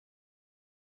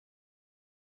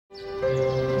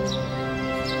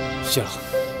谢了。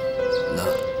那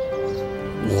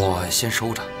我先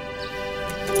收着，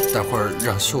待会儿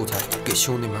让秀才给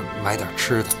兄弟们买点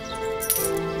吃的。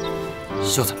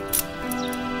秀才，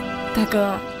大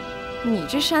哥，你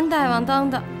这山大王当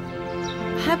的，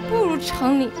还不如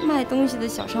城里卖东西的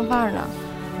小商贩呢。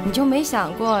你就没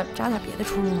想过找点别的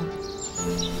出路吗？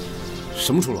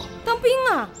什么出路？当兵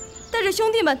啊！带着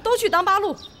兄弟们都去当八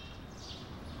路。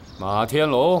马天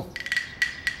龙，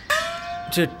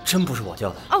这真不是我教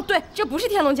的。哦，对，这不是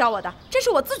天龙教我的，这是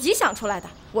我自己想出来的。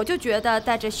我就觉得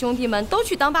带着兄弟们都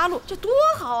去当八路，这多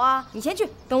好啊！你先去，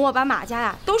等我把马家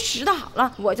呀都拾掇好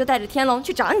了，我就带着天龙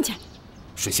去找你去。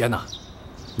水仙呐，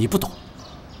你不懂，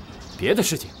别的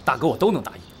事情大哥我都能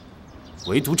答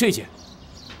应，唯独这件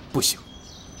不行。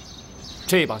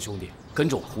这帮兄弟跟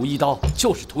着我胡一刀，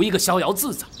就是图一个逍遥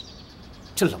自在。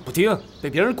这冷不丁被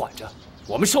别人管着，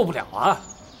我们受不了啊！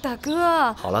大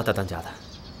哥，好了，大当家的，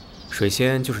水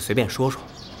仙就是随便说说，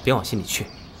别往心里去。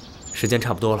时间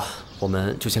差不多了，我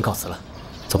们就先告辞了，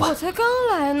走吧。我才刚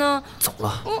来呢。走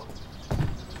了。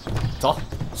走，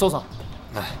送送。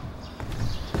来。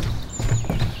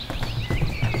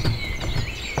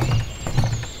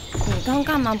你刚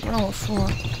干嘛不让我说？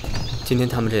今天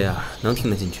他们这样，能听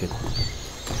得进去吗？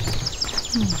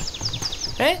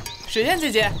哎，水仙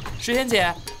姐姐，水仙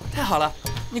姐，太好了！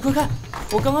你快看，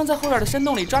我刚刚在后院的山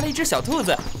洞里抓了一只小兔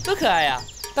子，多可爱呀！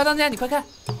大当家，你快看，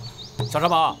小长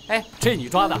宝，哎，这你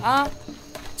抓的啊？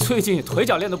最近腿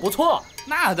脚练得不错。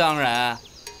那当然，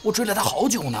我追了它好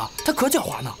久呢，它可狡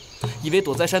猾呢，以为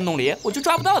躲在山洞里我就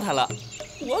抓不到它了。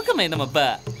我可没那么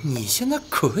笨。你现在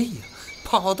可以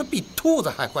跑得比兔子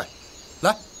还快，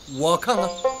来，我看看。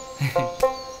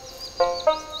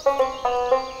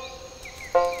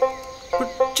不是，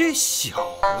这小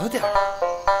了点儿。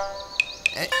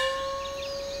哎，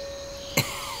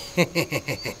嘿嘿嘿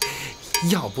嘿嘿，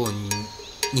要不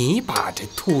你把这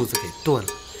兔子给炖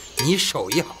了，你手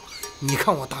艺好，你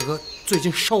看我大哥最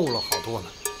近瘦了好多呢。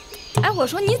哎，我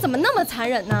说你怎么那么残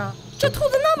忍呢？这兔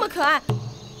子那么可爱，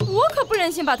我可不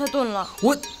忍心把它炖了。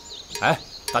哎，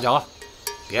大脚，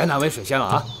别难为水仙了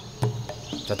啊！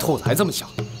这兔子还这么小，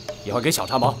一会儿给小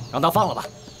茶毛让他放了吧。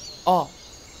哦。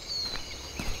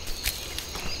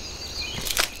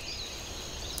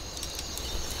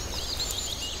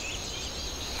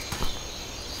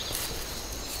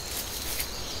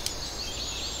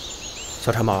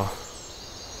小茶毛，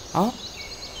啊，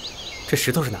这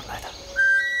石头是哪来的？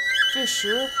这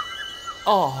石，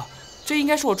哦，这应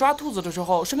该是我抓兔子的时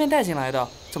候顺便带进来的。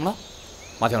怎么了？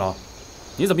马天龙，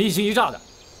你怎么一惊一乍的？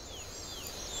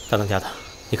大当家的，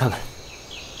你看看，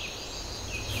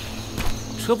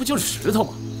这不就是石头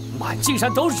吗？满径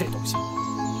山都是这东西。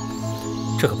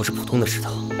这可不是普通的石头，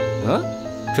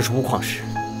这是钨矿石，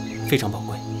非常宝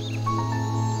贵。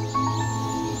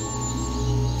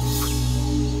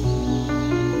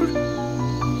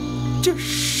这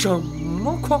什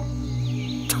么矿？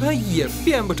它也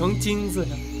变不成金子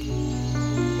呀！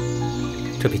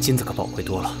这比金子可宝贵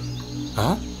多了。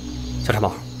啊，小茶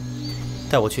毛，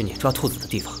带我去你抓兔子的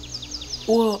地方。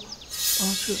我，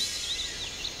这。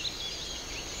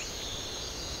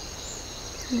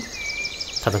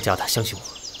大当家的，相信我，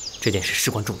这件事事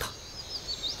关重大。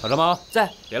小茶毛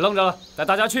在，别愣着了，带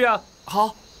大家去啊！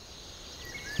好。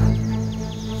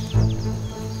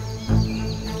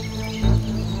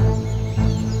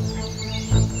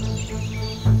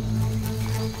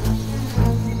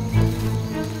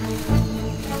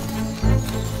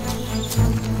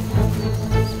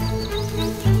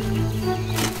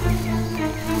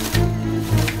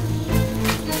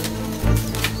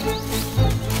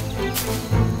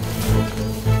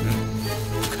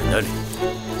那里。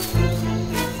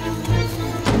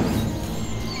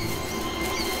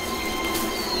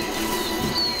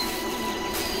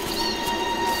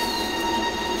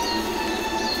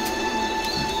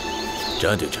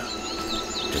张队长，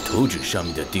这图纸上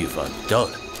面的地方到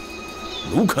了，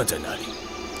卢卡在哪里？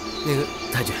那个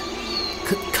太君，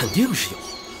肯定是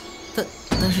有，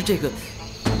但是这个，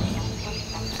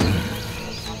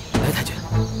哎，太君，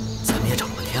咱们也找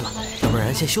了半天了，要不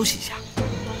然先休息一下。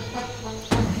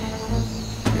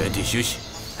原地休息。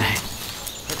哎。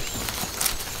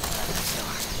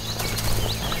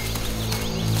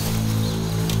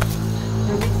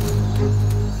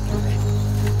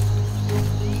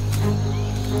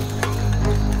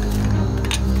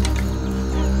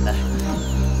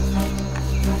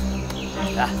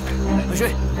来，回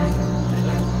去。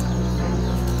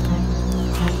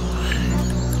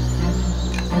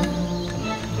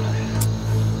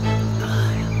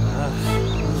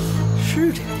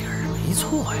是这个地儿没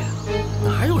错呀，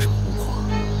哪有什么钨矿？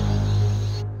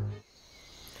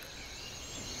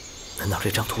道这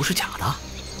张图是假的？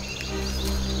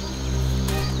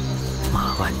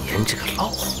马万年这个老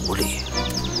狐狸！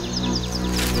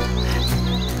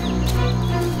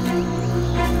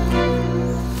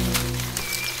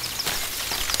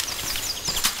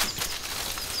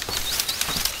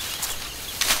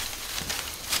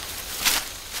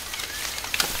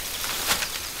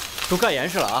都盖严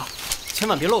实了啊，千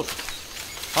万别露出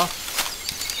来啊！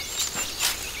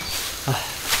哎，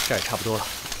这也差不多了。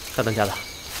大当家的，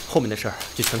后面的事儿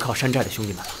就全靠山寨的兄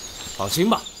弟们了。放心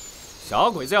吧，小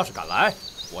鬼子要是敢来，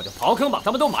我就刨坑把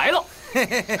他们都埋了。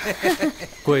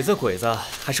鬼子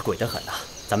还是鬼得很呐，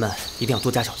咱们一定要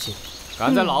多加小心。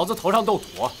敢在老子头上斗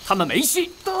土，他们没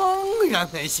戏。当然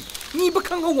没戏！你不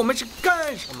看看我们是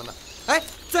干什么的？哎，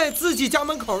在自己家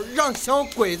门口让小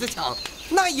鬼子抢，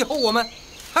那以后我们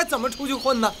还怎么出去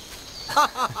混呢？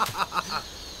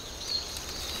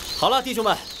好了，弟兄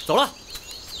们，走了，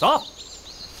走，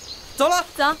走了，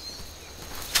走。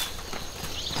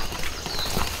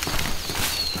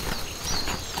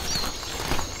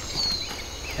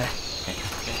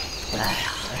哎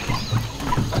呀，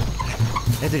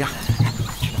哎，队长，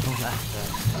同学，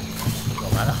干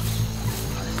嘛呢？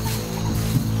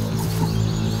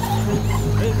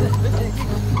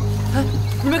哎，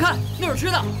你们看，那有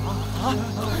吃的！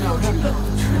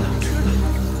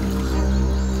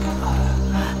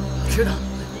吃的。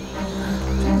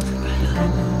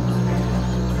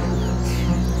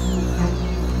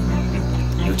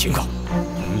有情况。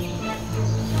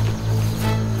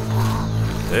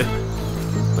哎，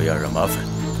不要惹麻烦，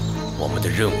我们的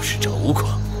任务是找无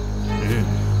矿。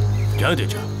张队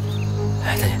长，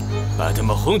哎，大姐，把他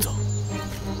们轰走。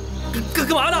干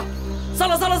嘛呢？散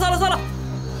了！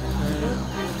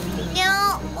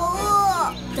娘，我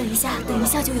饿。等一下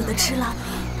就有的吃了。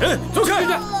哎，走开！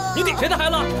你顶谁的孩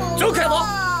子？走开！我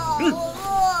饿。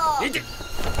你顶，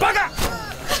八嘎！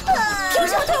凭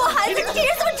什么对我孩子？你这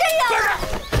人怎么这样？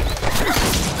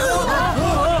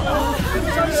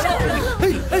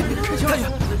哎，大爷，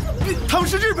他们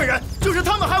是日本人，就是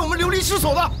他们害我们流离失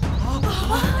所的。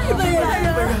日本人。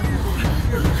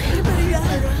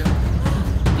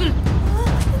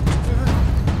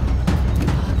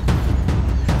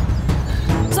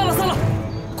散了，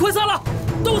快散了，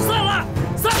都散了！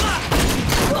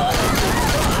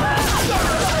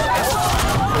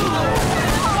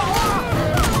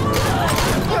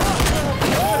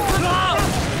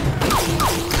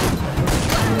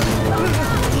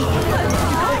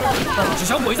是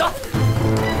小鬼子！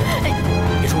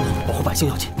别冲动，保护百姓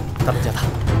要紧。大当家的，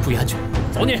注意安全。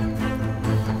走你！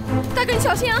大哥，你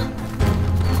小心啊！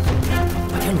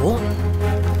马天龙，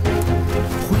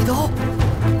挥刀。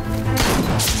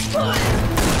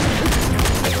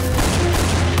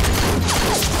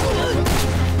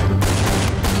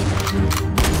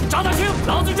张大清，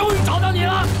老子终于找到你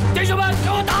了！弟兄们，给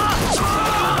我打！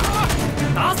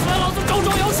打死了，老子重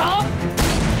重有赏！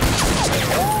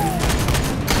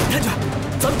太君，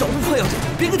咱们找无矿要紧，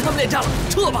别跟他们恋战了，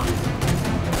撤吧！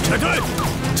撤退！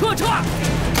撤！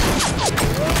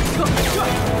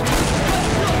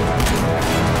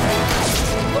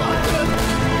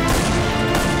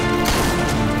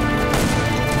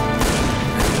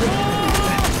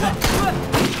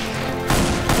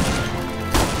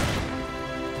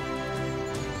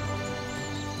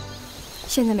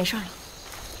现在没事了。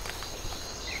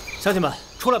乡亲们，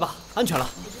出来吧，安全了。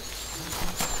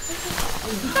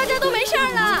大家都没事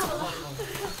了。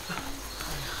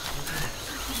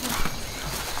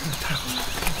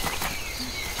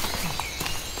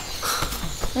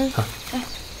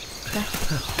来，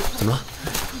怎么了？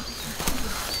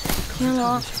天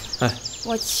龙，哎，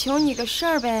我求你个事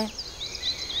儿呗。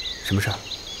什么事儿？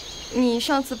你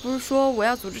上次不是说我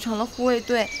要组织成了护卫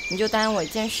队，你就答应我一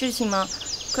件事情吗？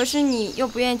可是你又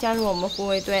不愿意加入我们护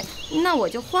卫队，那我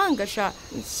就换个事儿，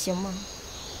你行吗？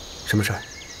什么事儿？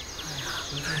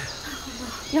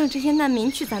让这些难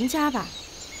民去咱们家吧。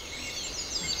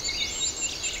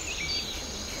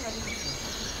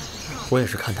我也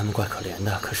是看他们怪可怜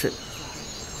的，可是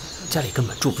家里根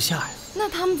本住不下呀。那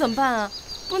他们怎么办啊？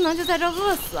不能就在这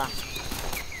饿死啊！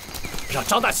让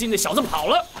张大庆那小子跑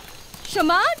了。什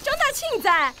么？张大庆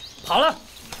在？跑了。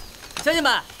乡亲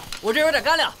们，我这有点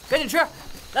干粮，赶紧吃！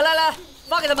来，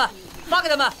发给他们。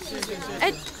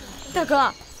哎，大哥，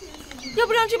要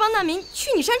不让这帮难民去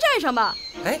你山寨上吧？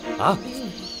哎啊！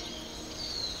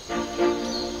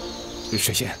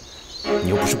水仙，你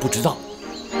又不是不知道，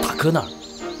大哥那儿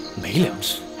没粮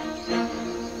食。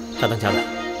大当家的，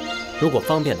如果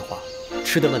方便的话，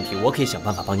吃的问题我可以想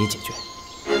办法帮你解决。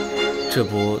这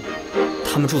不，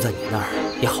他们住在你那儿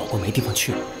也好过没地方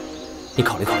去，你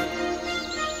考虑考虑。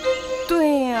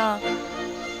对呀。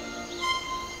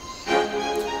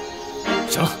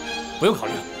不用考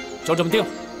虑了，就这么定了，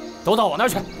都到我那儿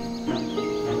去。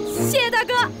谢谢大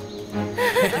哥。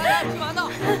来，吃馒头！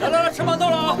来，吃馒头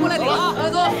了啊！过来领啊！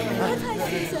来，走！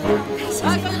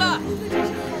来，兄弟们，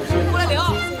过来领，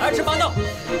来吃馒头。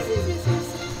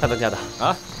大当家的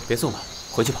啊，别送了，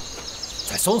回去吧。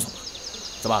再送送吧。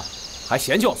怎么还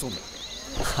嫌弃我送你？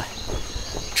嗨，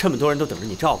这么多人都等着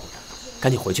你照顾呢，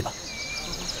赶紧回去吧。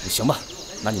行吧，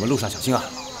那你们路上小心啊。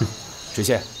水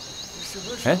仙，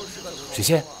哎，水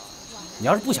仙，你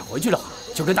要是不想回去的话，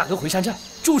就跟大哥回山寨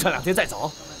住上2天再走。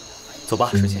走吧，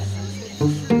水仙。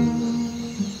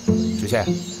水仙，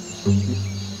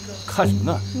看什么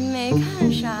呢？没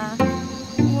看啥，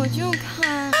我就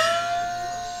看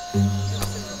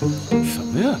什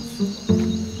么呀？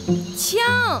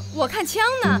枪，我看枪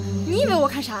呢。你以为我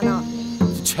看啥呢？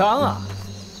枪啊！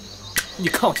你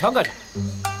看我枪干啥？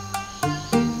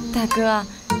大哥，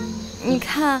你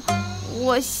看，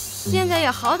我现在也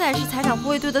好歹是财产护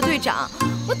卫队的队长，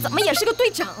我怎么也是个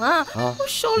队长啊？我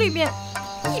手里边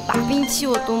一把兵器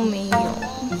我都没有。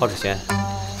花水仙，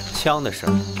枪的事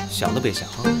儿想都别想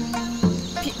啊！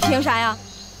凭啥呀？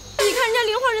你看人家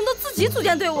灵活人都自己组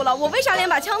建队伍了，我为啥连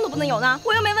把枪都不能有呢？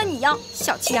我又没问你要，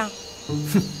小气啊！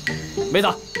哼，妹子，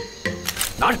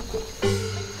拿着。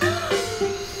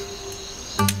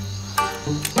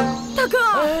大哥，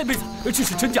哎，妹子，这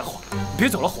是真家伙，别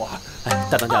走了，火儿。哎，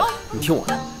大当家的，你听我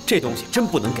的，这东西真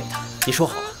不能给他，你说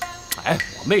好了。哎，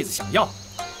我妹子想要，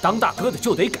当大哥的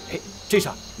就得给，这事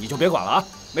儿你就别管了啊。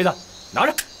妹子，拿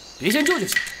着，别先救就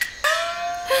行。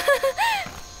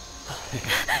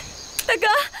大哥，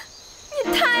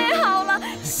你太好了，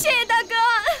谢谢大哥。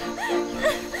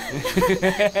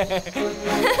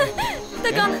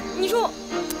大哥，你说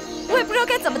我也不知道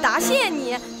该怎么答谢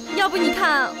你，要不你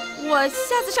看我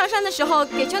下次上山的时候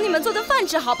给兄弟们做顿饭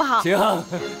吃好不好？行。啊，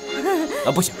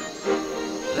不行。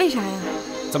为啥呀？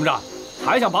怎么着，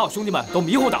还想把我兄弟们都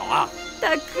迷糊倒啊？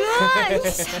大哥，你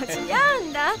小气样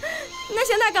的。那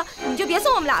行，大哥你就别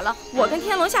送我们俩了，我跟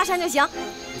天龙下山就行。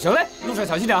行嘞，路上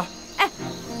小心点。哎，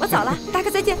我走了，大哥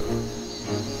再见。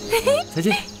再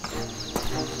见。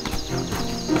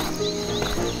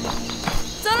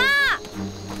走啦！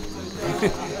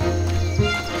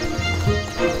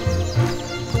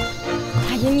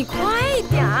哎呀，你快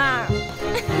点儿！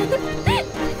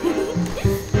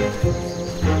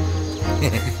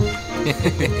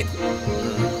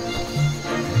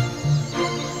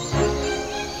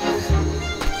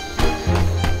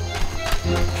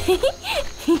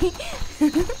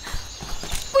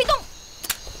不许动！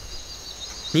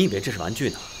你以为这是玩具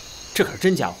呢？这可是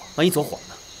真家伙，万一走火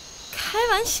呢？开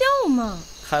玩笑嘛！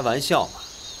开玩笑嘛！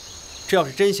这要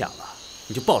是真响了，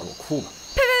你就抱着我哭吧！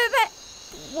呸！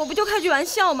我不就开句玩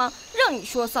笑吗？让你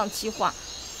说丧气话。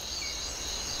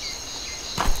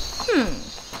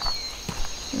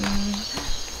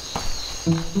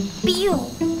biu biu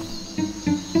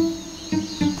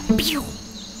biu，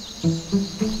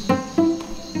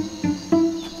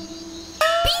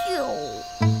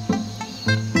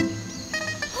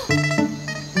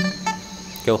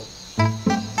 给我。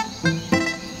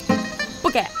不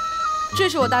给，这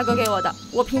是我大哥给我的，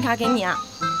我凭啥给你啊？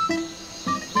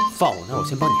放我那儿，我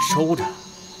先帮你收着。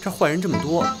这坏人这么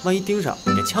多，万一盯上，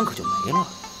你这枪可就没了。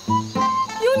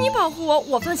有你保护我，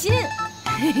我放心。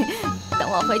等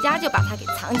我回家就把它给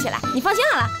藏起来，你放心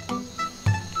好了。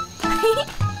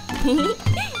biu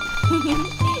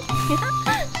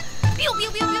biu biu biu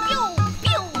biu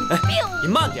biu biu， 你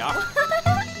慢点儿。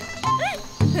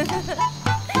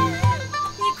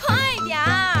你快点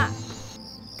儿。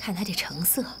看它这成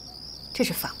色，这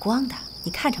是反光的，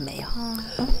你看着没有？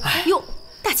哟，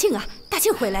大庆啊，大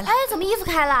庆回来了！哎，怎么衣服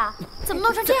开了？怎么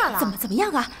弄成这样了？怎么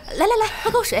样啊？来，喝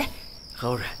口水。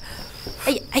喝口水。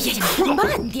哎呀，你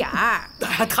慢点儿！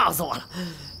烫死我了！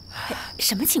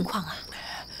什么情况啊？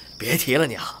别提了，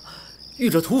娘，遇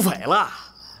着土匪了！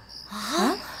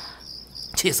啊！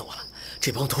气死我了！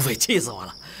这帮土匪气死我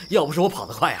了！要不是我跑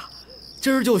得快呀，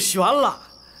今儿就悬了。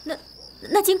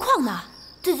那金矿呢？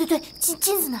对，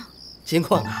金子呢？金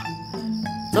矿呢？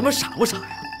咱们傻不傻呀？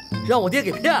让我爹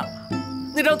给骗了，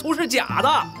那张图是假的。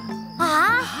啊？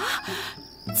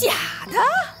假的？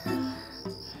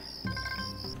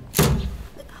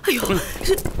哎呦，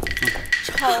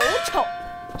瞅，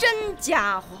真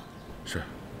家伙！是。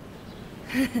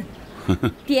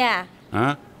爹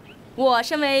啊，我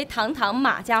身为堂堂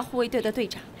马家护卫队的队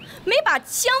长，没把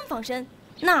枪防身，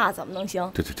那怎么能行？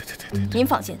对。您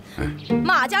放心，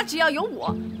马家只要有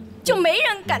我，就没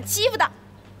人敢欺负的。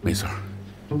没错，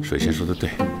水仙说的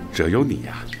对，只要有你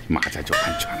呀，马家就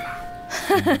安全了。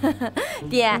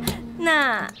爹，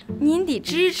那您得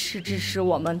支持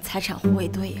我们财产护卫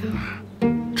队呀。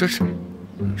支持。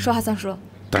说话算数。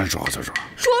单说就说。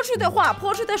说出的话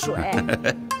泼出的水。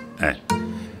哎，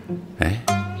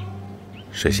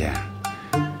水仙，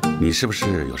你是不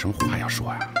是有什么话要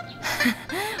说呀？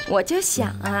我就想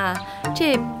啊，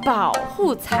这保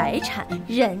护财产，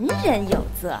人人有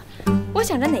责。我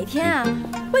想着哪天啊，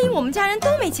万一我们家人都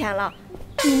没钱了，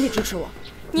您得支持我。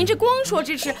您这光说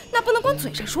支持，那不能光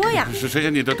嘴上说呀。水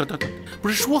仙，你等，不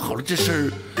是说好了这事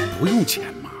儿不用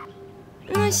钱吗？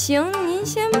那行，您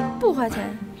先不花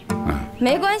钱，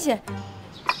没关系。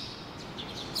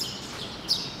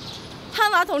憨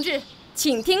娃同志，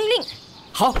请听令。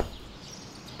好。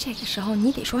这个时候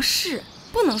你得说是，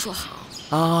不能说好。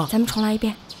啊，咱们重来一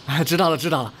遍。知道了。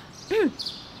憨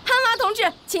娃同志，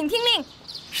请听令。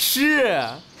是。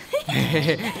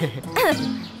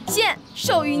现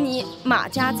授予你马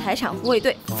家财产护卫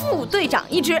队副队长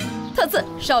一职，特赐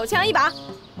手枪一把。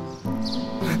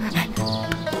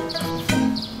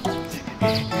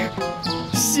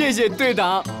谢谢队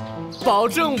长，保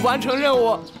证完成任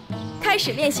务。开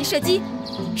始练习射击。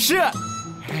是。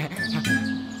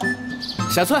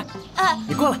小翠，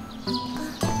你过来。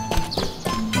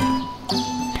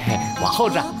往后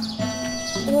站。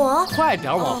我快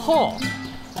点往后，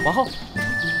往后，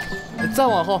再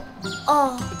往后。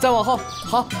哦。再往后，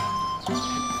好。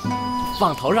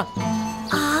放头上。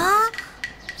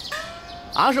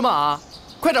啊什么啊？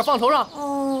快点放头上。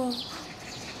哦。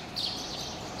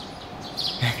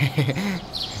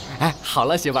哎，好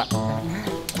了，媳妇儿。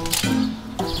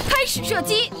开始射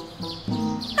击。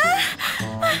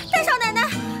大少奶奶，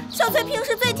小翠平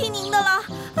时最听您的了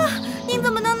您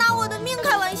怎么能拿我的命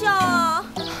开玩笑啊？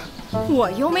我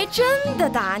又没真的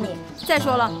打你。再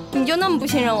说了，你就那么不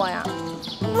信任我呀？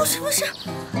不是，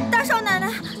大少奶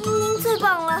奶，您最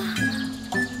棒了。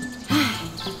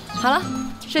好了，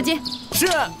射击。是。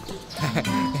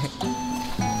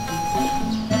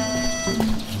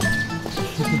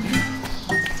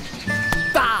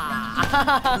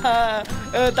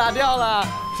打掉了，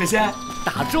水仙，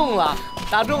打中了。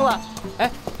哎，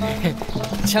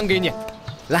枪给你，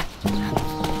来，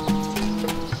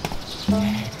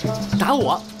打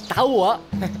我。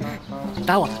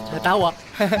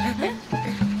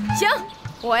行，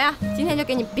我呀，今天就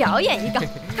给你表演一个，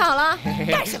看好了啊。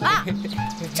干什么？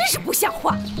真是不像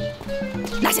话！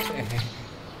拿下来。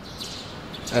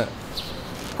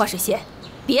花水仙，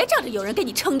别仗着有人给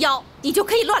你撑腰，你就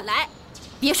可以乱来。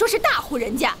别说是大户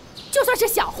人家，就算是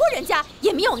小户人家，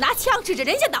也没有拿枪指着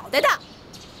人家脑袋的，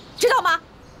知道吗？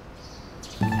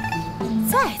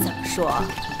再怎么说，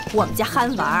我们家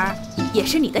憨娃也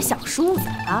是你的小叔子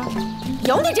啊，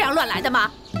有你这样乱来的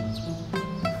吗？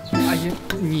哎呀，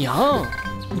娘，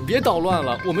你别捣乱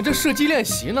了，我们这射击练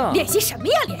习呢。练习什么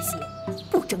呀？练习，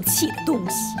不争气的东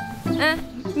西！哎，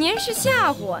您是吓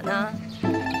唬我呢？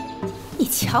你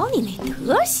瞧你那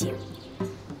德行！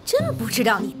真不知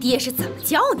道你爹是怎么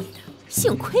教你的，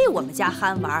幸亏我们家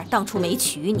憨娃当初没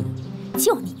娶你，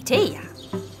就你这样，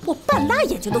我半拉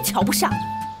眼睛都瞧不上。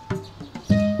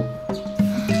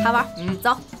憨娃，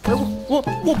走，回屋。我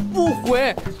不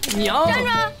回，娘。站着！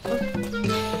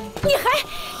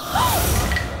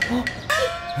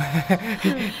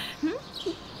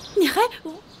你还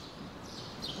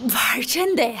玩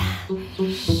真的呀？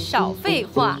少废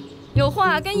话。有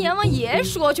话跟阎王爷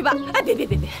说去吧！哎，别！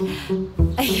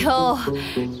哎呦，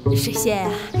水仙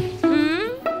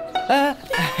啊，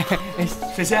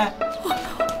水仙，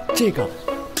这个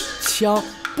枪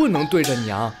不能对着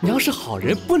娘，娘是好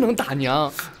人，不能打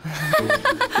娘。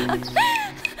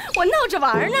我闹着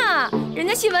玩呢，人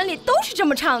家戏文里都是这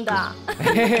么唱的。好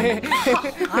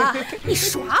啊，你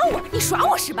耍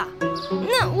我是吧？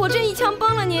那我这一枪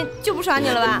崩了你，就不耍你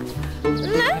了吧？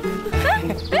来，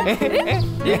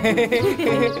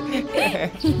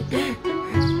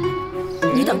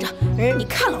你等着，你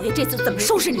看老爷这次怎么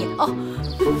收拾你哦！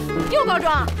又告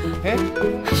状，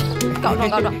告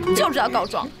状，就知道告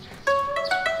状。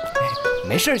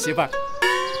没事，媳妇儿，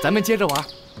咱们接着玩。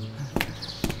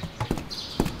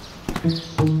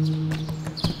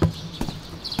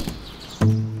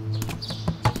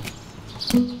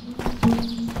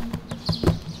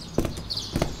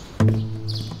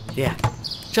爹，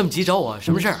这么急找我，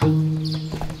什么事儿啊？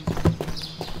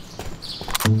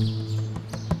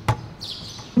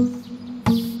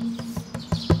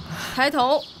抬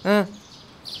头，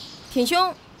挺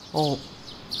胸，哦，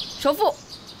收腹。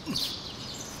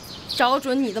找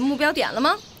准你的目标点了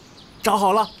吗？找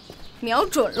好了，瞄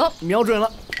准了。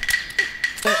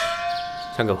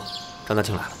枪给我，张大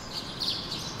庆来了。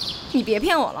你别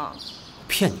骗我了。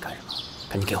骗你干什么？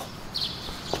赶紧给我。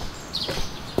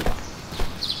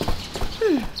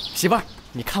媳妇儿，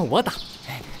你看我打。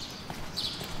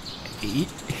咦，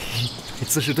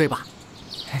姿势对吧？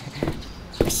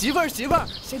媳妇儿，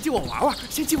先借我玩玩，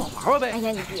先借我玩玩呗。哎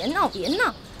呀，你别闹，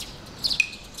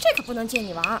这可不能借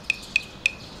你玩。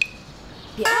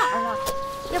别玩了，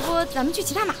要不咱们去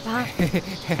骑大马吧？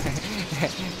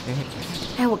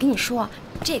哎，我跟你说，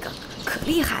这个可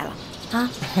厉害了啊！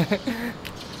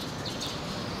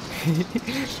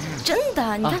真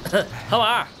的，你看，好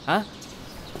玩啊！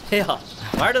哎呦，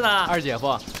玩着呢，二姐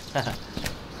夫。哎呀，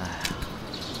哎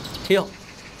呦，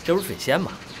这不是水仙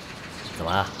吗？怎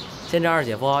么，见着二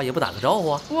姐夫也不打个招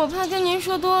呼啊？我怕跟您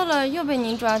说多了，又被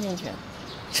您抓进去。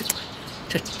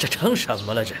这成什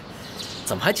么了？这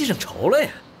怎么还记上仇了呀？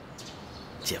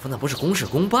姐夫那不是公事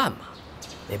公办吗？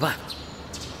没办法。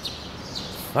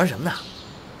玩什么呢？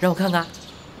让我看看。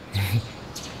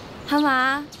韩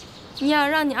娃，你要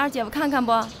让你二姐夫看看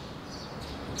不？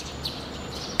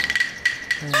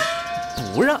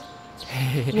不让。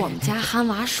我们家憨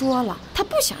娃说了，他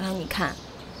不想让你看。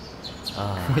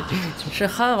啊，是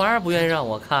憨娃不愿意让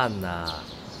我看呢，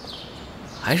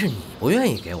还是你不愿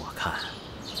意给我看？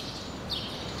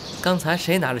刚才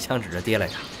谁拿着枪指着爹来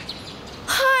着？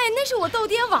嗨，那是我逗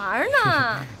爹玩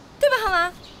呢，对吧，憨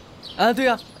娃？啊，对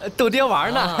呀，逗爹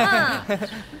玩呢，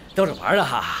逗着玩呢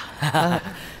哈。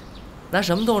拿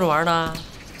什么逗着玩呢？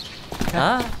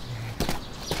啊？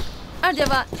二姐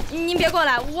夫，您别过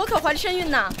来，我可怀着身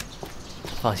孕呢。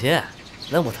放心，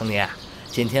那不疼你。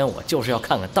今天我就是要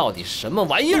看看到底什么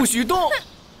玩意儿。不许动！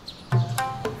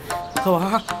好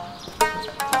玩。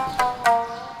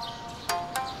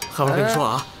好玩，跟你说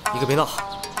啊，你可别闹，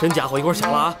真家伙一会儿响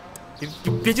了啊，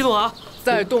别激动啊！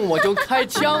再动我就开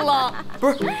枪了。不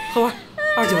是，好玩，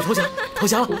二姐夫投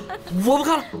降了，我不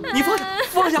看了，你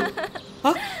放下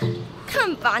啊！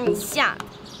看把你吓的！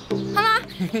好了，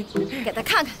给他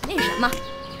看看那是什么？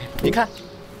你看，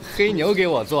黑牛给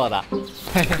我做的。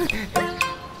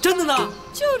真的呢？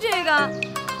就这个。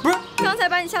不是，刚才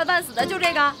把你吓得半死的就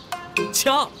这个。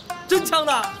枪，真枪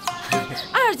的。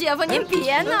二姐夫，您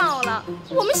别闹了，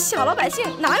我们小老百姓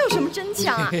哪有什么真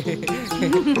枪啊？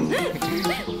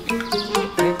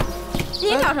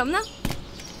您找什么呢？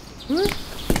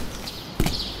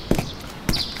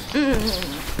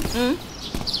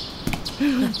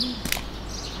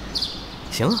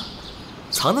行啊，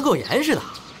藏得够严实的。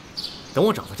等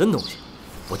我找到真东西，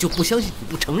我就不相信你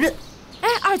不承认。哎，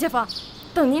二姐夫，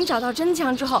等您找到真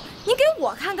枪之后，您给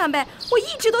我看看呗，我一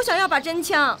直都想要把真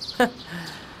枪。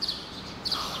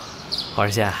花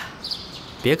儿仙，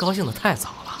别高兴得太早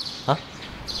了啊，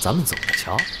咱们走着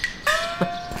瞧。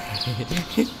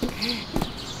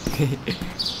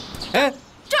哎，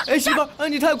哎，媳妇儿，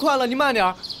你太快了，你慢点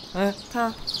儿。哎，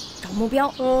看，找目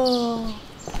标。哦。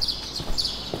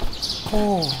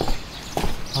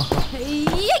嘿，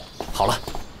好了，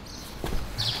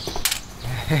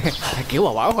给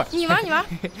我玩会儿。你玩。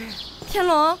天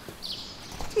龙，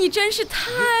你真是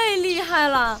太厉害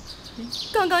了！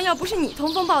刚刚要不是你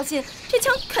通风报信，这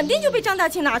枪肯定就被张大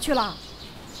庆拿去了。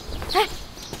哎，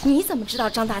你怎么知道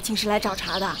张大庆是来找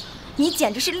茬的？你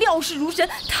简直是料事如神，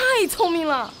太聪明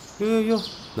了！哟，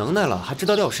能耐了还知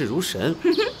道料事如神？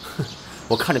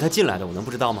我看着他进来的，我能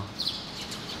不知道吗？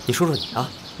你说说你啊，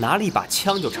拿了一把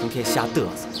枪就成天瞎嘚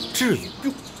瑟，至于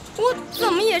吗？我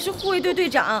怎么也是护卫队队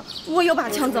长，我有把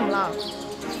枪怎么了？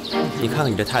你看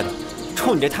看你这态度，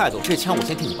冲你这态度，这枪我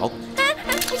先替你保管。哎，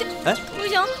不行，哎，不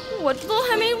行，我这都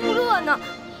还没入热呢。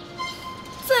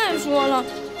再说了，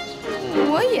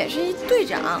我也是一队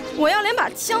长，我要连把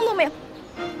枪都没有，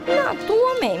那多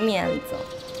没面子。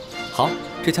好，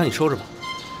这枪你收着吧，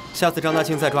下次张大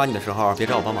庆再抓你的时候，别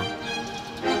找我帮忙。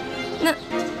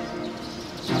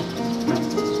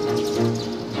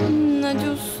那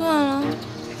就算了，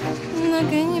那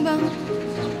给你吧。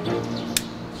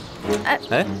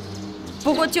哎，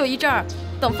不过就一阵儿，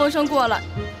等风声过了，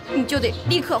你就得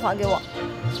立刻还给我。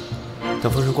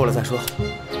等风声过了再说。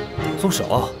松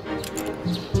手。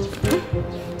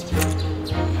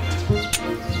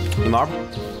你玩吧。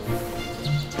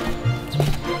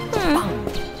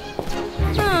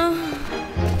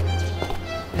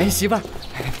哎，媳妇儿，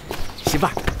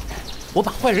我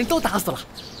把坏人都打死了。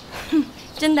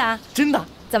真的？真的。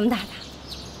怎么打的？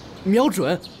瞄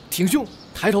准，挺胸，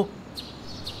抬头，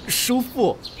收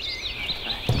腹。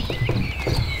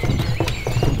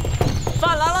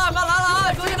饭来了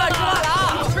啊！兄弟们，吃饭了啊！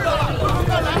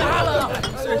来了！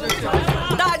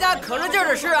大家可着劲儿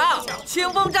的吃啊！清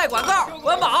风寨广告，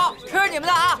管饱，吃你们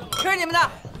的啊！吃你们的。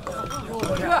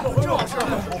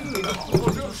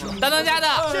当当家的，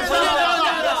谢谢当当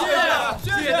家的，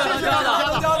谢谢当当家的，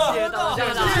谢谢当当家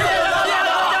的，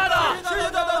谢谢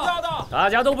当当家的。大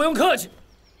家都不用客气，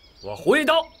我胡一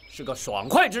刀是个爽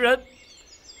快之人。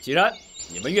既然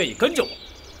你们愿意跟着我，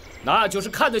那就是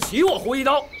看得起我胡一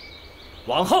刀。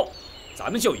往后，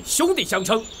咱们就以兄弟相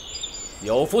称，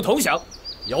有福同享，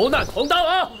有难同当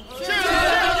啊！是大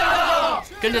当家的，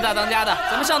跟着大当家的，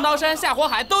咱们上刀山下火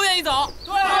海都愿意走。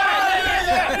对，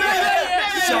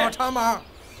愿意。小长毛，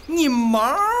你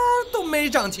毛都没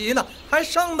长齐呢，还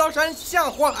上刀山下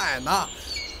火海呢？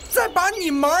再把你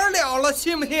毛了了，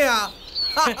信不信啊？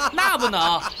那不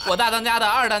能，我大当家的、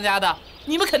二当家的，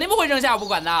你们肯定不会扔下我不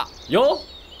管的。哟，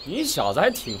你小子还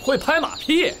挺会拍马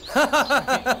屁。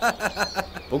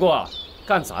不过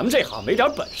干咱们这行没点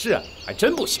本事还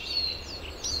真不行。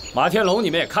马天龙你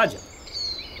们也看见了，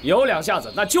有两下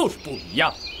子那就是不一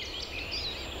样。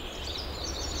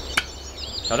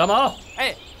小张毛，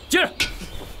哎，接着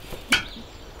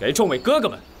给众位哥哥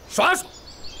们耍耍。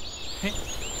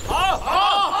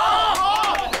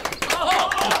好，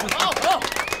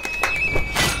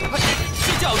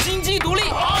这叫金鸡独立，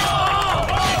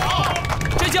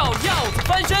这叫鹞子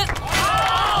翻身，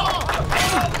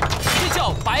这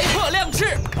叫白鹤亮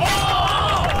翅。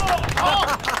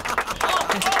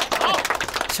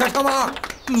小长毛，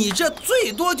你这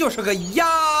最多就是个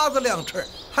鸭子亮翅，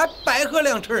还白鹤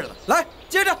亮翅呢。来，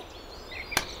接着。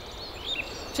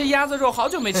这鸭子肉好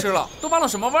久没吃了，都忘了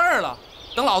什么味儿了。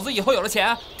等老子以后有了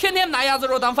钱，天天拿鸭子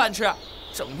肉当饭吃，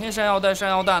整天山药蛋山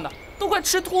药蛋的，都快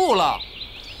吃吐了。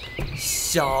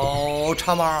小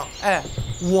长毛，哎，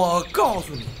我告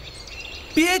诉你，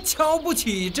别瞧不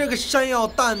起这个山药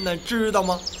蛋呢，知道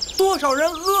吗？多少人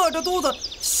饿着肚子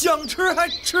想吃还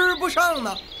吃不上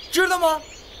呢，知道吗？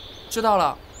知道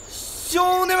了，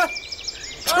兄弟们，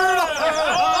吃了！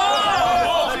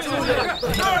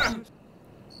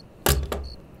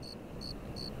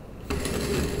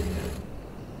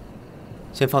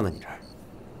先放在你这儿。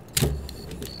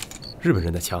日本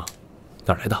人的枪，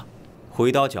哪儿来的？胡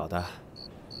一刀缴的。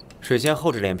水仙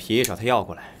厚着脸皮找他要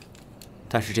过来，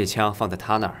但是这枪放在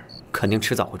他那儿，肯定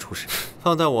迟早会出事。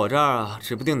放在我这儿啊，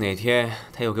指不定哪天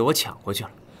他又给我抢回去了。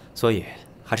所以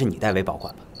还是你代为保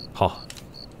管吧。好，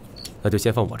那就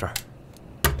先放我这儿。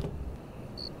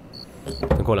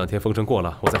等过2天风声过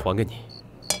了，我再还给你。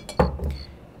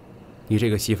你这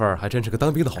个媳妇儿还真是个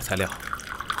当兵的好材料。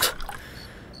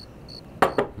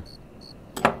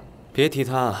别提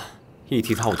他，一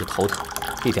提他我就头疼，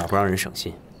一点不让人省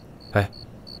心。哎，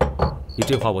你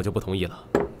这话我就不同意了。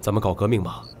咱们搞革命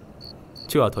嘛，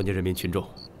就要团结人民群众。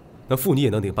那富你也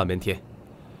能顶半边天，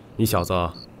你小子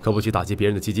可不去打击别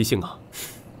人的积极性啊！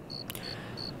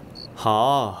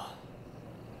好。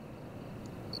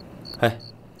哎，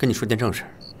跟你说件正事。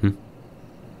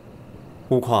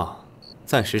钨矿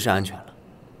暂时是安全了，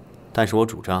但是我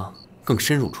主张更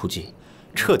深入出击，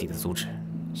彻底的阻止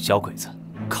小鬼子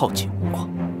靠近钨矿。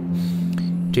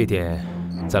这点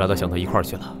咱俩都想到一块儿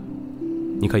去了。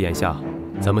你看眼下，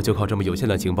咱们就靠这么有限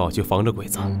的情报去防着鬼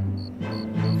子，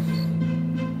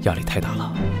压力太大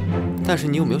了。但是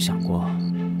你有没有想过，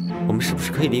我们是不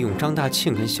是可以利用张大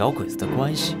庆跟小鬼子的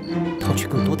关系，套取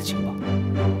更多的情报？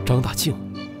张大庆，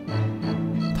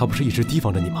他不是一直提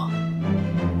防着你吗？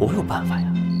我有办法呀。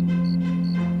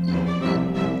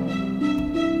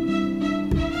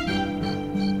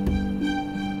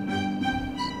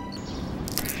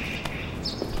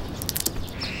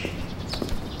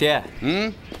爹，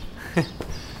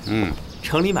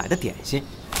城里买的点心。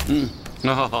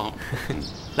好，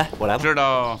来，我来吧。知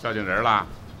道孝敬人了。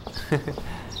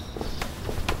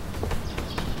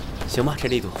行吧，这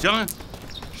力度。行，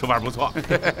手法不错。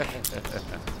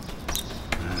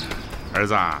儿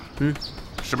子，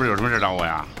是不是有什么事找我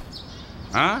呀？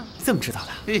啊？你怎么知道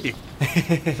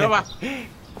的？说吧。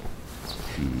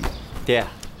爹，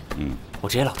我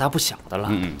这也老大不小的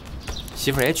了，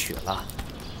媳妇儿也娶了。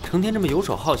成天这么游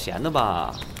手好闲的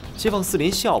吧，街坊四邻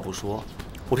笑不说，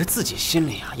我这自己心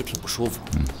里啊也挺不舒服。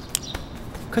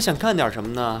可想干点什么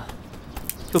呢，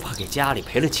又怕给家里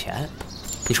赔了钱，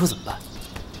你说怎么办？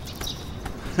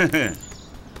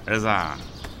儿子，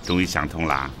终于想通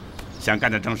了，想干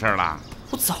点正事儿了。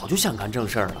我早就想干正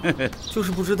事儿了，就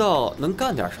是不知道能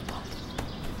干点什么。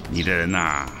你这人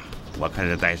呐，我看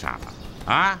是呆傻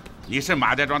了啊！你是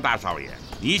马家庄大少爷，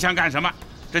你想干什么，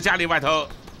这家里外头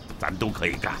咱都可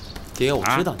以干。爹，我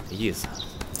知道你的意思，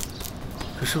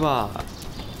可是吧，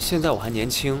现在我还年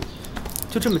轻，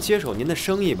就这么接手您的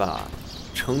生意吧，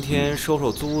成天收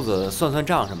收租子、算算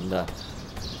账什么的，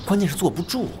关键是坐不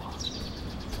住啊。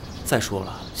再说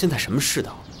了，现在什么世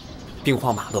道，兵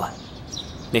荒马乱，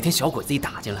哪天小鬼子一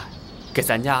打进来，给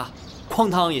咱家哐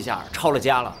当一下抄了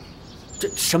家了，这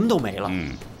什么都没了。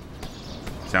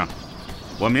行，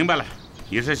我明白了，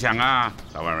你是想啊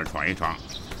到外面闯一闯，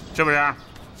是不是？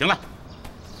行了，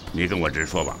你跟我直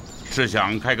说吧，是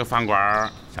想开个饭馆，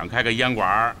想开个烟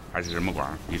馆，还是什么馆？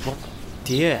你说。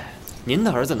爹，您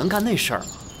的儿子能干那事儿吗？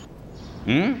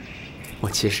我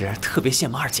其实特别羡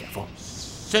慕二姐夫，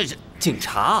这是警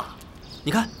察，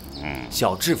你看，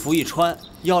小制服一穿，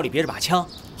腰里别着把枪，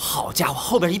好家伙，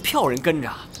后边一票人跟着，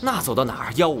那走到哪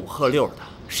儿吆五喝六的，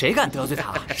谁敢得罪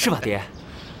他？是吧，爹？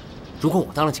如果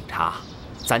我当了警察，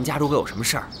咱家如果有什么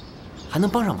事儿，还能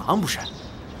帮上忙，不是？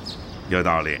有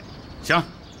道理。行，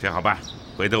这好办，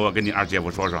回头我跟你二姐夫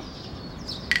说说。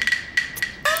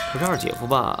可是二姐夫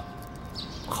吧，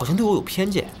好像对我有偏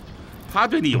见。他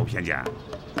对你有偏见？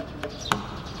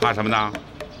怕什么呢？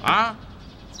啊？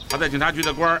他在警察局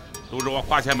的官儿都是我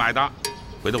花钱买的，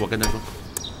回头我跟他说。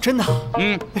真的？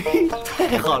嗯，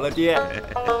太好了，爹。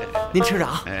您吃着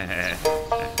啊。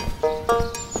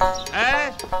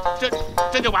哎，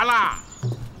这就完了，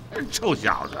臭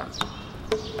小子！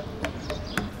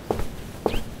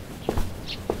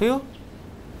哎呦，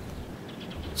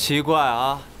奇怪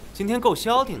啊，今天够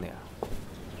消停的呀。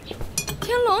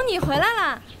天龙，你回来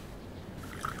啦！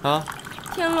啊？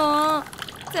天龙，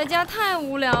在家太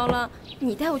无聊了，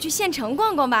你带我去县城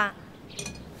逛逛吧。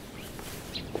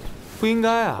不应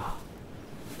该啊，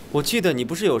我记得你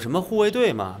不是有什么护卫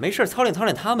队吗？没事操练操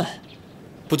练他们，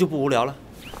不就不无聊了？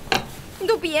你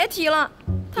都别提了，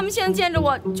他们现在见着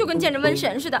我就跟见着瘟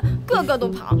神似的，个个都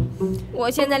跑。我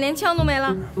现在连枪都没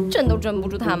了，镇都镇不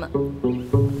住他们。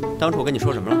当初我跟你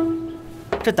说什么了？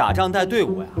这打仗带队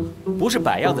伍呀，不是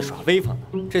摆样子耍威风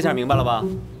的，这下明白了吧？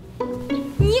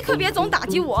你可别总打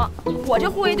击我，我这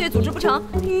护卫队组织不成，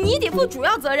你得负主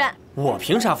要责任。我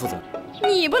凭啥负责？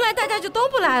你不来，大家就都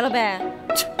不来了呗。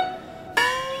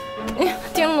哎呀，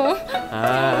天龙，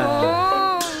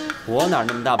我哪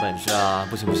那么大本事啊？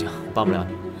不行不行，我帮不了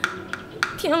你。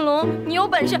天龙，你有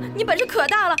本事，你本事可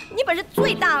大了，你本事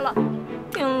最大了。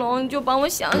天龙，你就帮我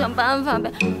想想办法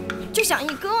呗，就想一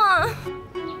个啊。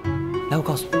来，我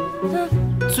告诉你，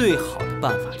最好的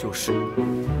办法就是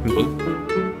你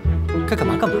该干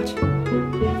嘛干嘛去。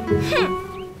哼，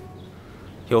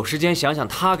有时间想想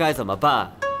他该怎么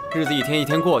办。日子一天一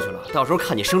天过去了，到时候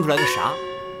看你生出来个啥。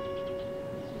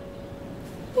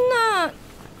那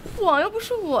谎又不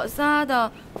是我撒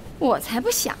的，我才不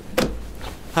想。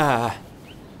哎，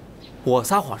我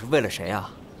撒谎是为了谁啊？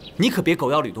你可别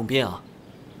狗咬吕洞宾啊！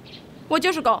我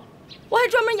就是狗，我还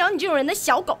专门咬你这种人的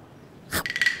小狗。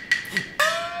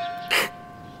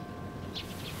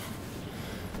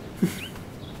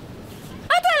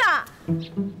啊，对了，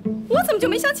我怎么就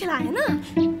没想起来呢？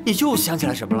你又想起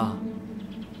来什么了？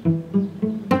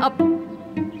啊，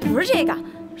不是这个，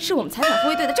是我们财产护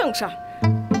卫队的正事儿。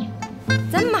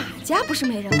咱马家不是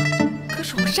没人吗？可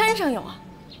是我山上有啊。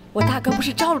我大哥不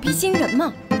是招了批新人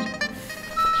吗？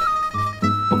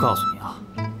我告诉你啊，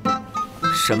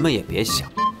什么也别想。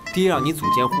爹让你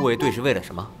组建护卫队是为了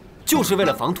什么？就是为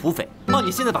了防土匪。帮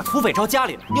你现在把土匪招家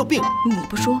里来，你有病啊！你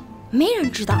不说，没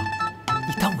人知道。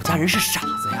你当我家人是傻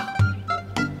子呀？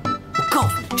我告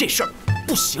诉你，这事儿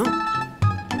不行。我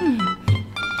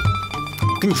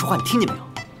跟你说话，你听见没有？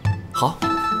好，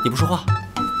你不说话。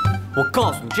我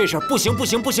告诉你，这事儿不行，不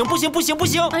行，不行，不行，不行，不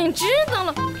行！哎，知道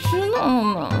了，知道了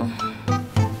嘛。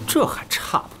这还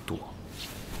差不多。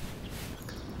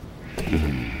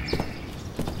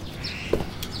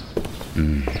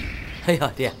哎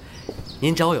呀，爹，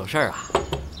您找我有事儿啊？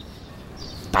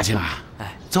大庆啊，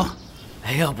哎，走。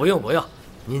哎呀，不用不用，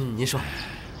您说。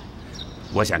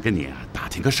我想跟你打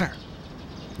听个事儿。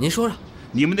您说说。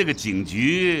你们那个警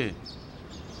局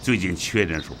最近缺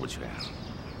人数不缺啊？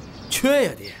缺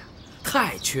呀，爹。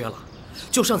太缺了，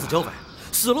就上次剿匪，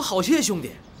死了好些兄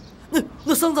弟。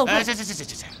那丧葬会……哎，行，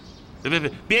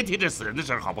别提这死人的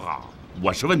事儿好不好？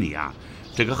我是问你啊，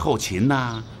这个后勤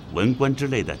呐、文官之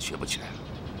类的缺不缺？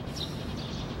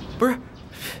不是，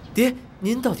爹，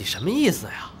您到底什么意思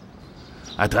呀？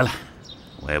哎，得了，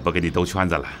我也不跟你兜圈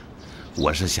子了，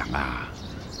我是想啊，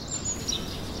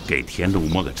给田路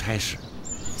摸个差事，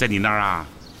在你那儿啊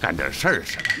干点事儿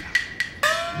什么的。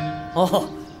哦，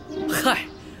嗨。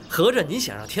合着您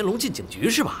想让天龙进警局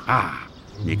是吧？啊，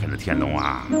你看这天龙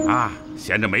啊，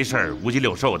闲着没事儿，无鸡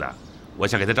六兽的，我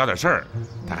想给他找点事儿，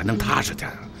他还能踏实点。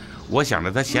我想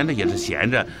着他闲着也是闲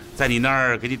着，在你那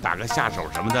儿给你打个下手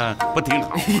什么的，不挺好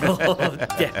吗？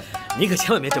爹，您可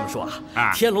千万别这么说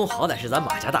啊！天龙好歹是咱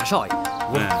马家大少爷，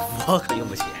我可用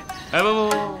不起。哎，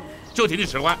不，就听你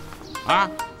使唤，啊，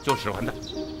就使唤他。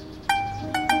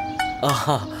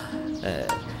啊，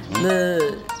那。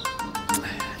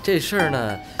这事儿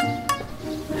呢，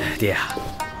爹啊，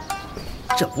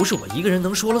这不是我一个人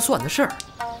能说了算的事儿。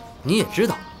你也知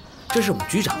道，这是我们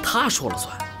局长他说了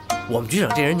算。我们局长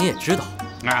这人你也知道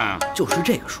啊，就是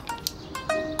这个数。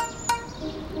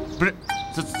不是，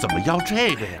这怎么要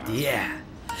这个呀？爹，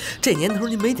这年头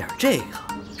您没点这个，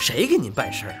谁给您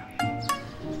办事啊？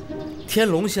天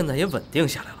龙现在也稳定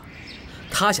下来了，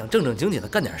他想正正经经的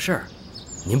干点事儿，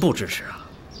您不支持啊？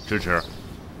支持，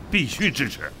必须支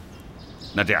持。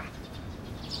那这样，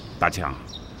大强，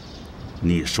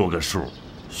你说个数，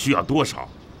需要多少？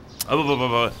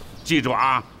不，记住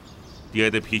啊，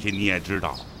爹的脾气你也知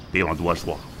道，别往多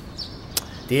说。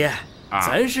爹，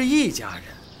咱是一家人，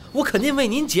我肯定为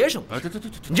您节省。对，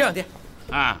你这样，爹，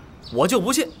我就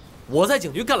不信我在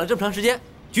警局干了这么长时间，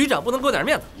局长不能给我点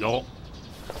面子。有，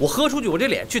我喝出去我这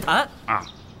脸去谈啊。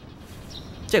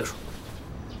这个数，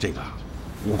这个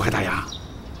5块大洋。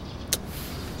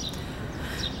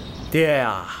爹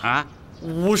呀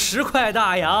，50块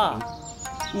大洋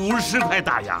，50块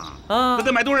大洋啊！那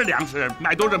得买多少粮食，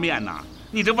买多少面呢？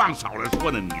你这往少了说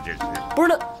呢，你这是不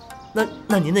是？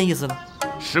那您的意思呢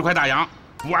？10块大洋，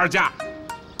不2价。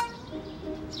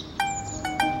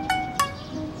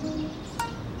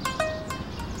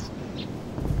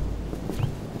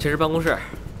这是办公室，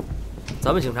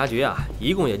咱们警察局啊，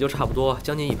一共也就差不多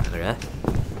将近100个人，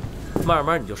慢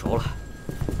慢你就熟了。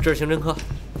这是刑侦科，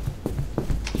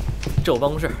这我办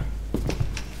公室。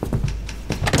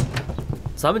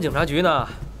咱们警察局呢，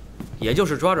也就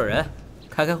是抓抓人，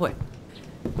开开会，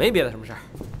没别的什么事儿。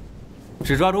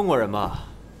只抓中国人吧？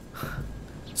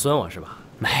损我是吧？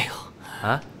没有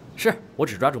啊，是我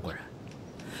只抓中国人。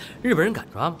日本人敢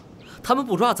抓吗？他们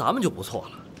不抓咱们就不错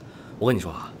了。我跟你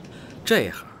说啊，这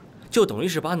行就等于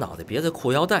是把脑袋别在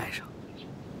裤腰带上，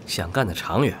想干得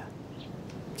长远，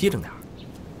机灵点儿。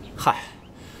嗨，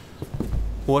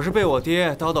我是被我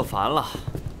爹叨叨烦了，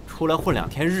出来混2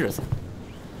天日子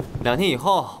，2天以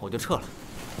后我就撤了。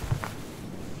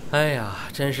哎呀，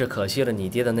真是可惜了你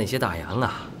爹的那些大洋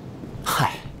啊！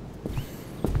嗨，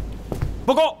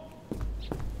报告，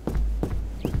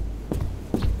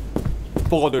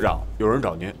报告队长，有人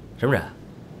找您。什么人？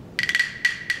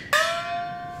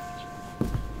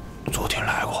昨天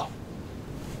来过。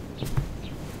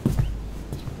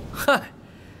嗨，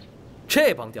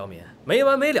这帮刁民没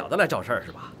完没了的来找事儿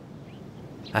是吧？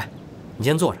哎，你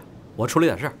先坐着，我处理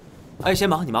点事儿。哎，先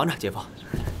忙，你忙着，姐夫。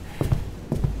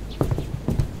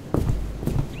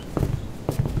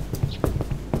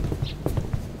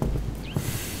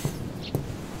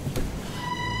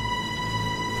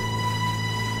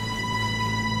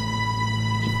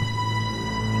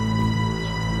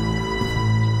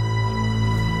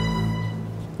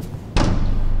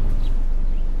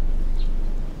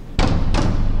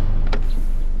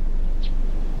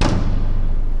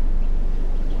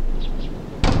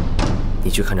你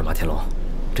去看着马天龙，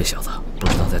这小子不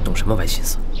知道在动什么歪心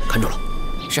思，看住了。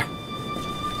是。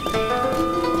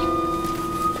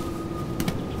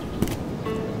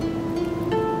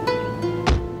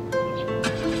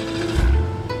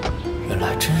原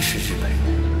来真是日本人。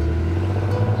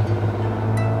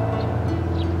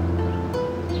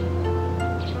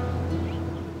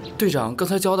队长刚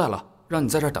才交代了，让你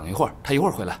在这儿等一会儿，他一会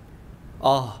儿回来。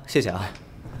哦，谢谢啊。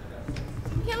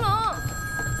天龙，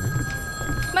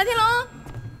马天龙。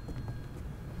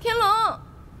天龙，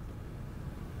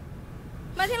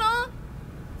马天龙，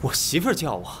我媳妇儿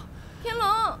叫我。天龙，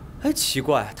哎，奇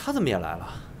怪，她怎么也来了？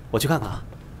我去看看啊。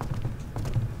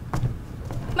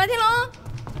马天龙，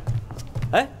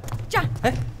哎，这儿。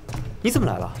哎，你怎么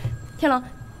来了？天龙，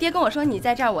爹跟我说你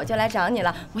在这儿，我就来找你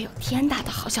了。我有天大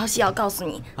的好消息要告诉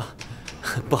你。啊，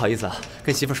不好意思啊，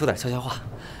跟媳妇儿说点悄悄话。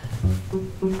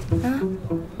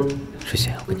水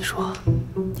仙，我跟你说，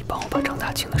你帮我把张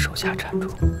大庆的手下缠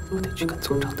住，我得去跟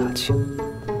踪张大庆，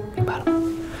明白了吗？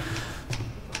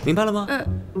明白了吗？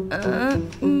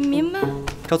明白。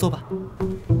照做吧。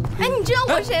哎，你知道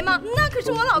我是谁吗？那可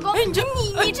是我老公。哎，你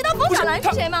知道冯小兰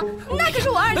是谁吗？那可是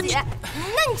我二姐。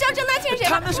那你知道郑大庆是谁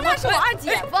吗？那是我二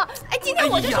姐夫。哎，今天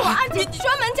我就是我二姐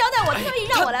专门交代我，特意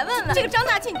让我来问问这个张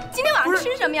大庆今天晚上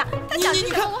吃什么呀？他想吃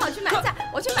什么，我好去买菜。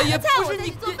我去买了菜，我再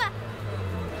去做饭。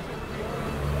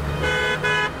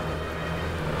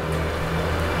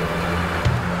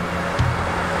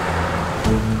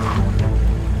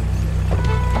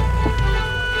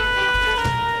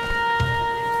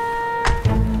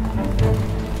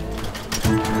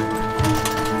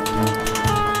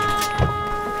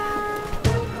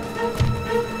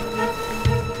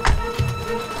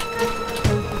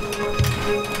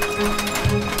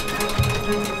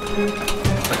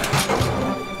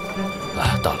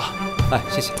到了。哎，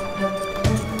谢谢，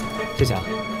谢谢啊。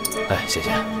哎，谢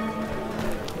谢。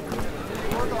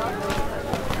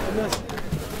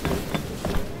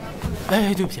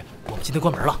哎，对不起，我们今天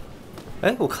关门了。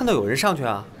哎，我看到有人上去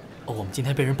啊。哦，我们今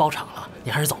天被人包场了，你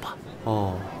还是走吧。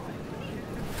哦。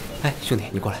哎，兄弟，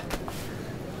你过来。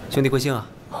兄弟贵姓啊？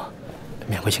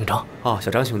免贵姓张。哦，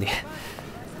小张兄弟。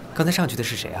刚才上去的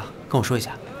是谁啊？跟我说一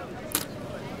下。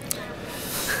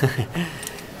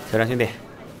小张兄弟，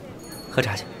喝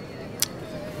茶去。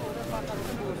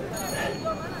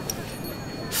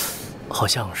好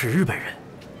像是日本人，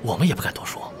我们也不敢多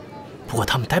说。不过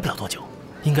他们待不了多久，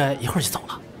应该一会儿就走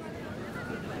了。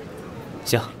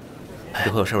行，一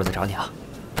会儿有事我再找你啊。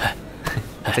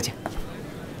再见。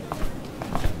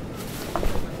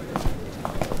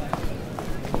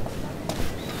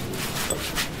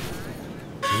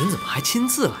您怎么还亲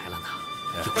自来了呢？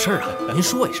有事啊，您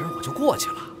说一声我就过去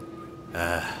了。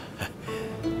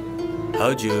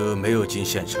好久没有进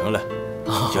县城了，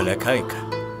就来看一看。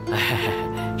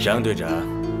张队长，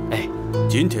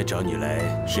今天找你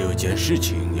来是有件事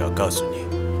情要告诉你。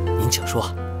您请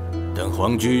说。等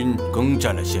皇军攻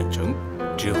占了县城，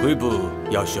指挥部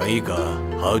要选一个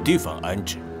好地方安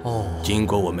置。经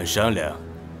过我们商量，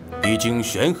已经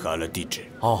选好了地址。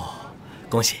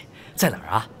恭喜！在哪儿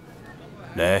啊？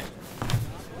来，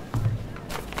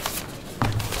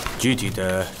具体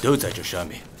的都在这上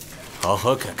面，好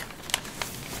好看看。